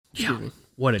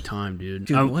What a time, dude.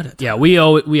 What a time. Yeah,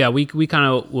 we kind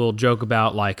of will joke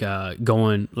about like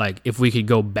going like if we could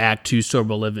go back to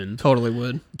sober living. Totally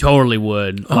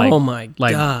would. Like, oh my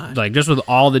God. Like just with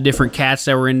all the different cats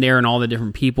that were in there and all the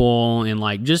different people and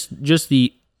like just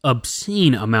the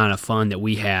obscene amount of fun that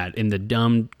we had and the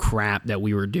dumb crap that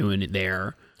we were doing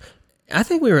there. I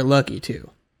think we were lucky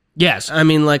too. Yes. I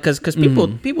mean, like, because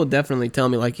people definitely tell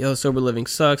me, like, yo, sober living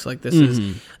sucks. Like,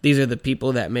 these are the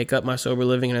people that make up my sober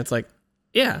living. And it's like,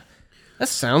 yeah, that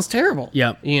sounds terrible.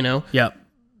 Yep. You know? Yep.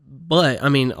 But, I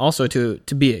mean, also to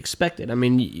be expected. I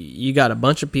mean, you got a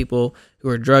bunch of people who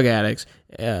are drug addicts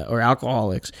or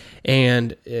alcoholics,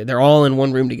 and they're all in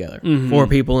one room together. 4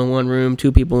 people in one room,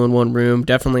 2 people in one room,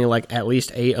 definitely like at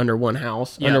least 8 under one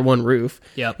house, under one roof.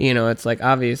 Yep. You know, it's like,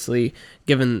 obviously,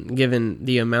 given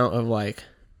the amount of, like,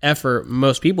 effort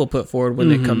most people put forward when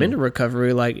they come into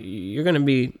recovery, like, you're going to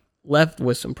be left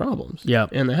with some problems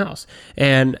in the house.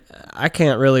 And I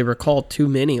can't really recall too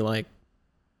many, like,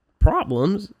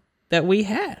 problems that we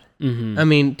had. I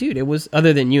mean, dude, it was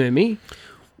other than you and me.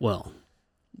 Well,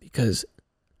 because,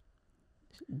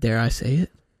 dare I say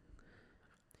it?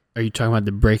 Are you talking about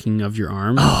the breaking of your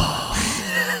arm? Oh.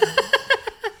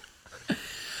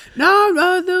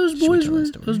 No, those boys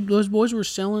were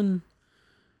selling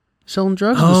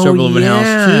drugs in the sober living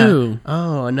house too.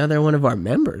 Oh, another one of our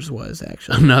members was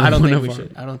actually. I don't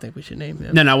think we should name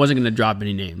him. No, I wasn't going to drop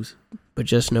any names. But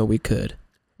just know we could.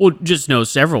 Well, just know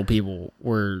several people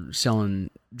were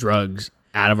selling drugs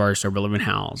out of our sober living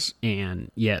house,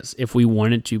 and yes, if we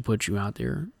wanted to put you out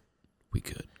there, we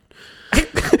could.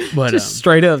 But just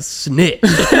straight up snitch.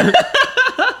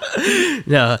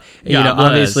 No,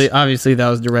 obviously that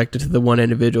was directed to the one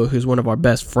individual who's one of our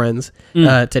best friends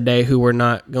today, who we're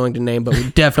not going to name, but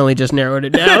we definitely just narrowed it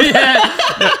down.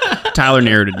 Tyler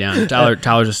narrowed it down.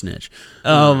 Tyler's a snitch.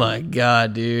 Oh my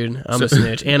God, dude. I'm a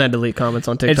snitch. And I delete comments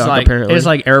on TikTok, apparently. It's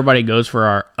like everybody goes for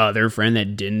our other friend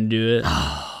that didn't do it.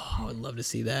 Oh, I would love to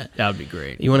see that. That would be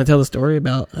great. You want to tell the story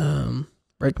about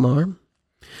break my arm?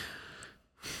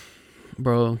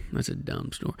 Bro, that's a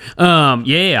dumb story.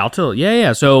 I'll tell.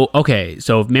 Yeah. So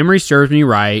if memory serves me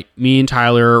right, me and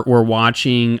Tyler were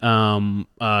watching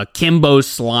Kimbo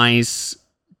Slice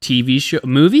TV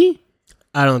movie.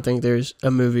 I don't think there's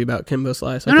a movie about Kimbo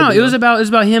Slice. No, it was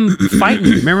about him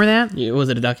fighting. Remember that? Yeah, was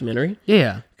it a documentary?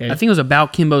 Yeah. Okay. I think it was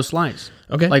about Kimbo Slice.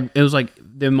 Okay. Like it was like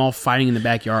them all fighting in the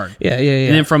backyard. Yeah.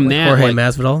 And then from that, Jorge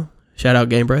Masvidal. Shout out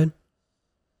Game Bread.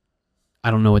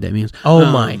 I don't know what that means.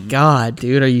 Oh my God,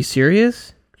 dude. Are you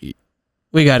serious?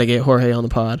 We got to get Jorge on the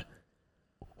pod.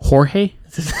 Jorge?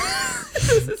 This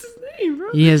is his name,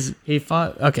 bro. He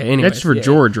fought. Okay, anyway. That's for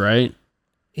George, right?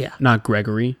 Yeah. Not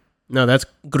Gregory. No, that's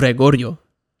Gregorio.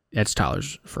 That's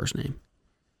Tyler's first name.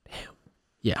 Damn.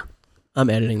 Yeah. I'm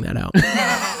editing that out.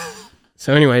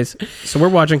 So anyways, we're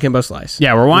watching Kimbo Slice.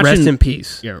 Yeah, we're watching. Rest in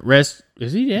peace. Yeah,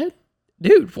 Is he dead?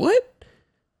 Dude, what?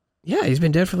 Yeah, he's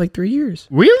been dead for like 3 years.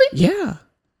 Really? Yeah.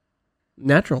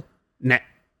 Natural.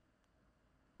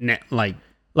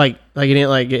 Like he didn't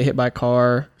like get hit by a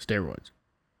car. Steroids.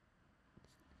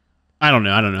 I don't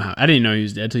know how. I didn't know he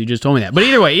was dead until you just told me that. But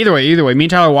either way, me and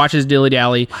Tyler watches Dilly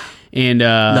Dally, and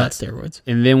not steroids.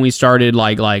 And then we started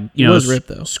like he was ripped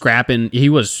though. Scrapping. He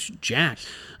was jacked.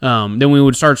 Then we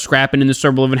would start scrapping in the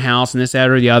sober living house and this, that,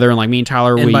 or the other. And like me and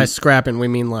Tyler, by scrapping we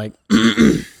mean like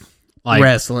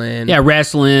wrestling. Yeah,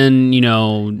 wrestling. You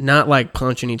know, not like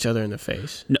punching each other in the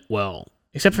face. No, well,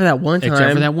 except for that one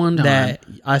time that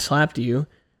I slapped you,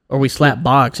 or we slapped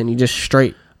box, and you just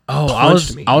straight. Oh, I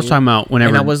was talking about whenever,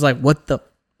 and I was like, "What the?"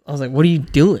 I was like, "What are you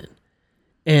doing?"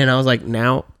 And I was like,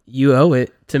 "Now you owe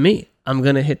it to me. I'm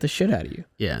gonna hit the shit out of you."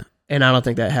 Yeah. And I don't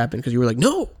think that happened because you were like,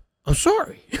 "No, I'm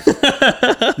sorry."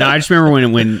 No, I just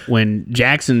remember when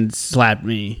Jackson slapped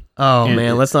me. Oh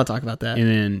man, let's not talk about that. And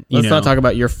then let's not talk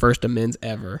about your first amends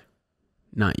ever.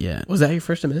 Not yet. Was that your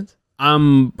first amends?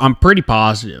 I'm pretty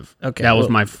positive. Okay, that was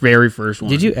my very first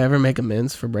one. Did you ever make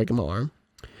amends for breaking my arm?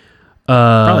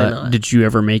 Probably not. Did you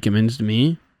ever make amends to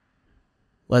me?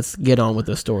 Let's get on with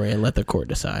the story and let the court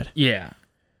decide. Yeah.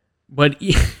 But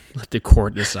let the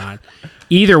court decide.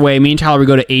 Either way, me and Tyler would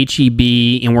go to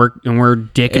HEB and we're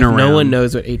dicking around. No one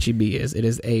knows what HEB is. It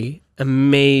is an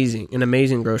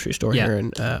amazing grocery store here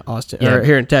in Austin or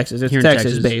here in Texas. It's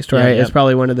Texas based, right? Yeah, it's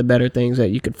probably one of the better things that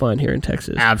you could find here in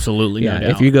Texas. Absolutely. Yeah.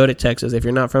 If you go to Texas, if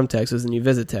you're not from Texas and you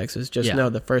visit Texas, just know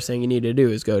the first thing you need to do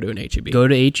is go to an HEB. Go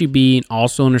to HEB and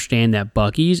also understand that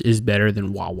Buc-ee's is better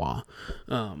than Wawa.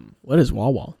 What is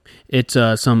Wawa? It's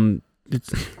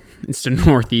it's the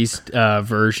Northeast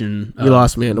version. You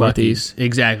lost me at Northeast.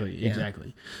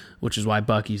 Exactly. Which is why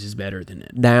Buc-ee's is better than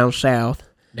it. Down south.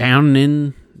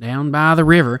 Down by the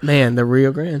river. Man, the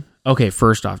Rio Grande. Okay,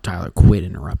 first off, Tyler, quit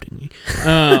interrupting me.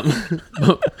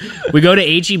 We go to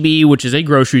H-E-B, which is a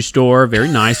grocery store, very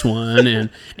nice one,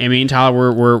 and me and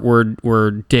Tyler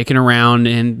we're dicking around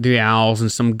in the aisles,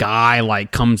 and some guy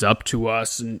like comes up to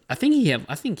us, and I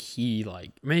think he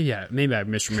like maybe I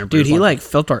misremember. Dude, he like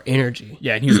felt our energy.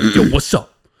 Yeah, and he was like, "Yo, what's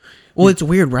up?" Well, it's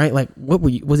weird, right? Like,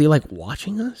 was he like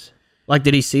watching us? Like,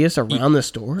 did he see us around the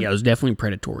store? Yeah, it was definitely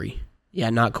predatory. Yeah,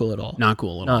 not cool at all. Not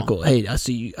cool at all. Not cool. Hey, I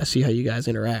see how you guys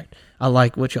interact. I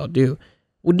like what y'all do.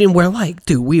 Well, then we're like,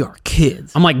 dude, we are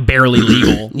kids. I'm like barely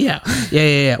legal.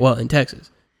 Yeah. Well, in Texas.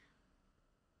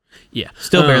 Yeah.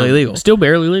 Still barely legal. Still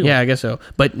barely legal. Yeah, I guess so.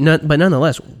 But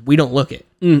nonetheless, we don't look it.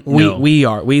 No.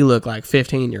 We look like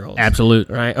 15-year-olds.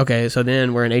 Absolutely. Right? Okay, so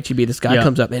then we're in H-E-B. This guy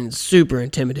comes up and it's super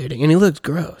intimidating. And he looks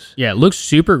gross. Yeah, it looks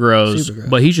super gross.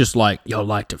 But he's just like, yo,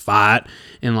 like to fight.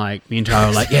 And like, me and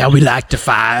Tyler are like, yeah, we like to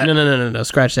fight. No.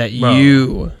 Scratch that. Bro.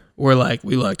 You were like,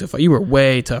 we like to fight. You were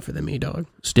way tougher than me, dog.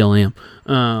 Still am.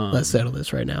 Let's settle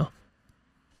this right now.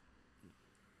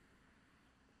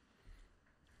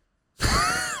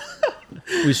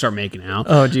 We start making out.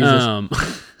 Oh, Jesus.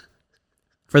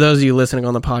 For those of you listening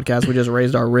on the podcast, we just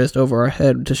raised our wrist over our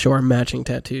head to show our matching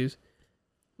tattoos.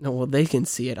 No, well, they can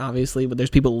see it, obviously, but there's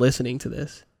people listening to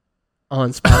this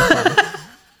on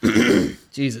Spotify.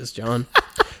 Jesus, John.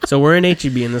 So we're in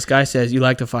H-E-B, and this guy says, you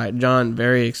like to fight. John,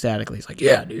 very ecstatically, he's like,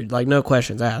 yeah, dude. Like, no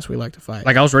questions asked. We like to fight.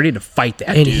 Like, I was ready to fight that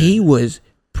and dude. He was...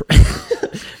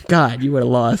 God, you would have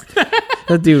lost.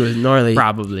 That dude was gnarly.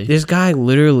 Probably. This guy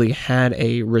literally had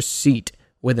a receipt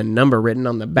with a number written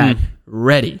on the back,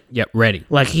 ready. Yep, ready.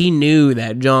 Like, he knew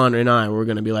that John and I were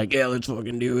going to be like, yeah, let's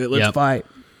fucking do it. Let's fight.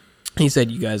 He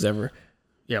said, you guys ever...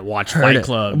 Yeah, watch Fight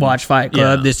Club. Watch Fight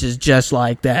Club. Yeah. This is just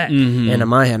like that. Mm-hmm. And in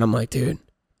my head, I'm like, dude,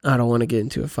 I don't want to get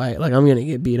into a fight. Like, I'm going to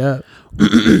get beat up.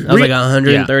 I was like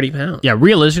 130 pounds. Yeah,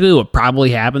 realistically, what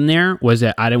probably happened there was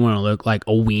that I didn't want to look like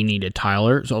a weenie to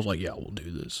Tyler. So I was like, yeah, we'll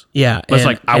do this. Yeah. But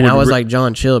I was like,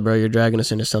 John, chill, bro. You're dragging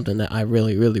us into something that I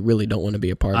really, really, really don't want to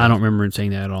be a part of. I don't remember him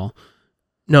saying that at all.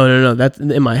 No. That's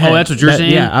in my head. Oh, that's what you're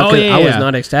saying? Yeah. I was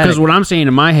not ecstatic. Because what I'm saying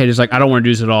in my head is like, I don't want to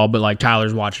do this at all, but like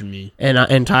Tyler's watching me.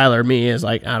 And Tyler, me, is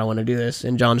like, I don't want to do this.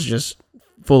 And John's just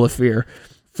full of fear.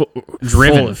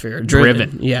 Driven. Full of fear.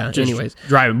 Driven. Yeah, Just anyways.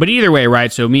 Driving. But either way,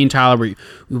 right? So me and Tyler,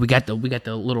 we got the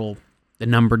little... the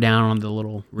number down on the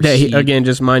little receipt. Again,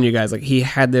 just mind you guys, like, he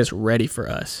had this ready for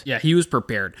us. Yeah, he was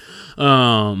prepared.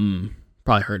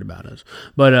 Probably heard about us.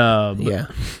 But yeah,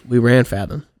 we ran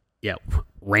Fathom. Yeah,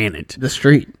 ran it.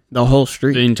 The whole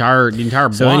street. The entire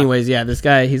block. So anyways, yeah, this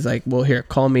guy, he's like, well, here,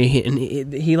 call me. And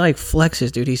he like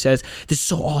flexes, dude. He says, this is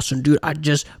so awesome, dude. I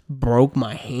just broke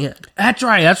my hand. That's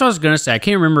right. That's what I was going to say. I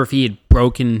can't remember if he had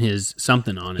broken his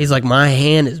something on it. He's like, my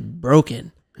hand is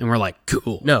broken. And we're like,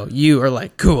 cool. No, you are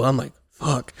like, cool. I'm like,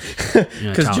 fuck.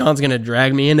 Because John's going to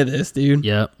drag me into this, dude.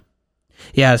 Yep.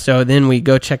 Yeah, so then we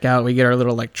go check out. We get our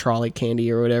little like trolley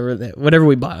candy or whatever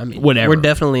we buy. I mean, whatever. We're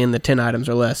definitely in the 10 items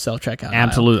or less self-checkout.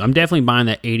 Absolutely. I'm definitely buying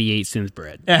that 88 cents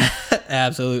bread.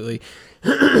 Absolutely.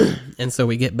 And so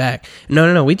we get back.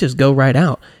 No. We just go right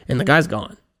out. And the guy's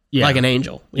gone. Yeah. Like an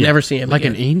angel. We never see him like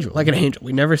again. Like an angel. Like an angel.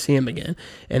 We never see him again.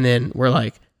 And then we're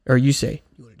like, or you say,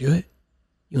 you want to do it?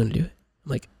 You want to do it?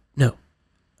 I'm like, no.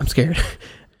 I'm scared.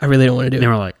 I really don't want to do it.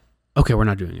 And we're like, okay, we're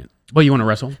not doing it. But you want to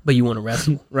wrestle? But you want to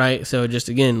wrestle, right? So just,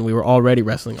 again, we were already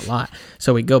wrestling a lot.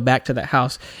 So we go back to the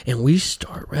house, and we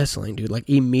start wrestling, dude, like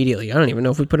immediately. I don't even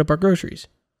know if we put up our groceries.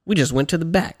 We just went to the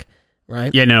back,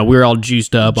 right? Yeah, no, we were all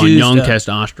juiced up on young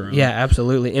testosterone. Yeah,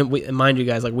 absolutely. And mind you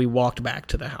guys, like, we walked back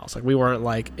to the house. Like, we weren't,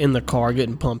 like, in the car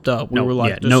getting pumped up. We were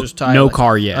like, this is tight. No like,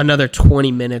 car yet. Another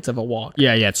 20 minutes of a walk.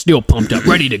 Yeah, it's still pumped up,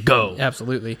 ready to go.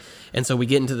 Absolutely. And so we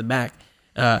get into the back,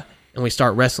 and we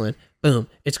start wrestling. Boom,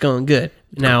 it's going good.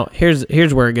 Now,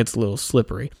 here's where it gets a little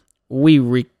slippery.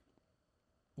 We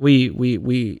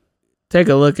take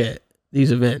a look at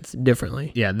these events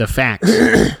differently. Yeah, the facts.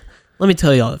 Let me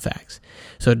tell you all the facts.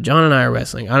 So John and I are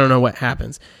wrestling. I don't know what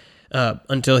happens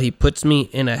until he puts me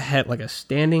in a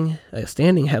standing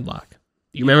headlock.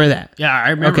 You remember that? Yeah,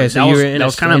 I remember. Okay, so that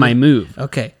was kind of my move.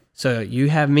 Okay, so you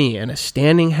have me in a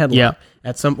standing headlock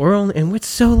at some. We're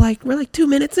 2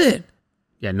 minutes in.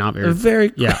 Yeah, not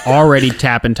very. Already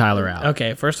tapping Tyler out.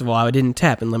 Okay, first of all, I didn't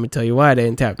tap, and let me tell you why I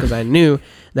didn't tap, because I knew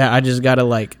that I just got to,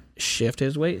 like, shift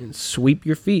his weight and sweep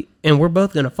your feet, and we're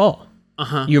both going to fall.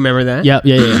 Uh-huh. You remember that? Yeah.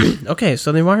 Okay,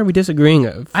 so then why are we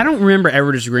disagreeing? I don't remember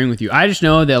ever disagreeing with you. I just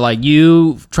know that, like,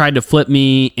 you tried to flip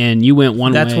me, and you went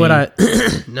one way. That's what I...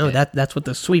 No, that's what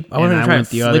the sweep... I want to try to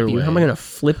flip you. How am I going to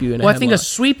flip you in a headlock? I think a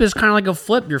sweep is kind of like a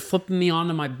flip. You're flipping me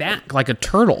onto my back like a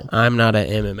turtle. I'm not an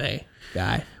MMA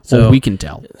guy. So we can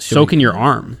tell. So can your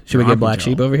arm. Should we get Black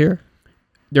Sheep over here?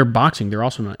 They're boxing. They're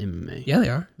also not MMA. Yeah, they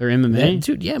are. They're MMA? Yeah,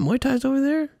 dude, yeah, Muay Thai's over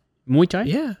there. Muay Thai?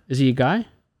 Yeah. Is he a guy?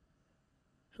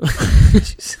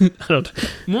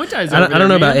 Muay Thai's I don't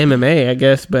know about MMA, I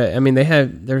guess, but I mean,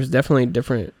 there's definitely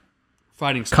different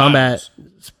fighting styles.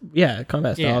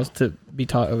 Combat styles to be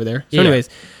taught over there. So anyways,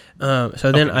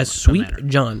 so then I sweep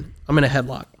John. I'm in a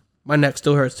headlock. My neck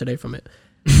still hurts today from it.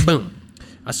 Boom.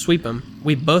 I sweep him.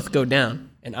 We both go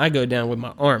down, and I go down with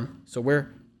my arm. So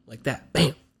we're like that.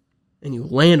 Bam. And you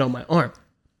land on my arm.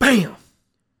 Bam.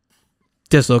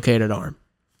 Dislocated arm.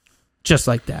 Just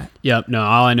like that. Yep. No,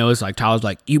 all I know is like Tyler's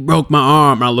like, you broke my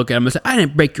arm. And I look at him and say, I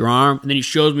didn't break your arm. And then he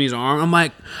shows me his arm. I'm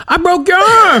like, I broke your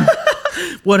arm.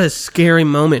 What a scary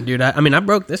moment, dude. I mean, I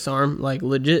broke this arm, like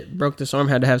legit broke this arm,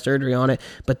 had to have surgery on it.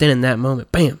 But then in that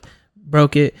moment, bam,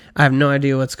 broke it. I have no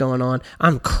idea what's going on.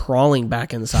 I'm crawling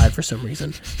back inside for some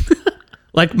reason.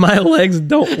 Like my legs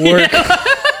don't work. Yeah.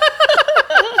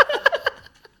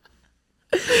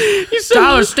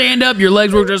 Tyler, stand up. Your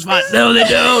legs work just fine. No, they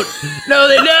don't. No,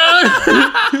 they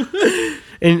don't.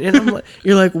 and I'm like,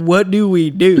 you're like, what do we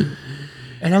do?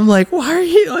 And I'm like, why are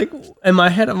you like? In my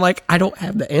head, I'm like, I don't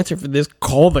have the answer for this.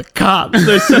 Call the cops.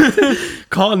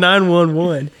 Call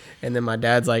 911. And then my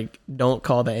dad's like, don't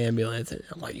call the ambulance. And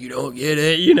I'm like, you don't get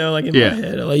it. You know, like in my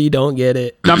head, I'm like, you don't get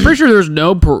it. Now, I'm pretty sure there's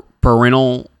no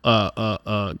parental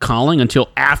calling until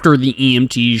after the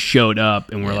EMTs showed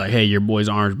up and were like, hey, your boy's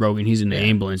arm's broken. He's in the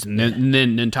ambulance. And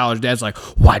then Tyler's dad's like,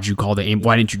 why'd you call the ambulance?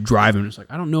 Why didn't you drive him? And it's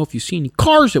like, I don't know if you see any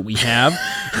cars that we have,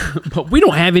 but we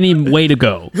don't have any way to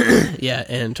go. Yeah,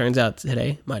 and it turns out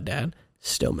today, my dad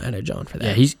still mad at John for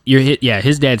that. Yeah,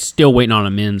 his dad's still waiting on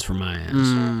amends for my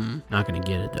ass. Not gonna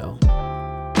get it though.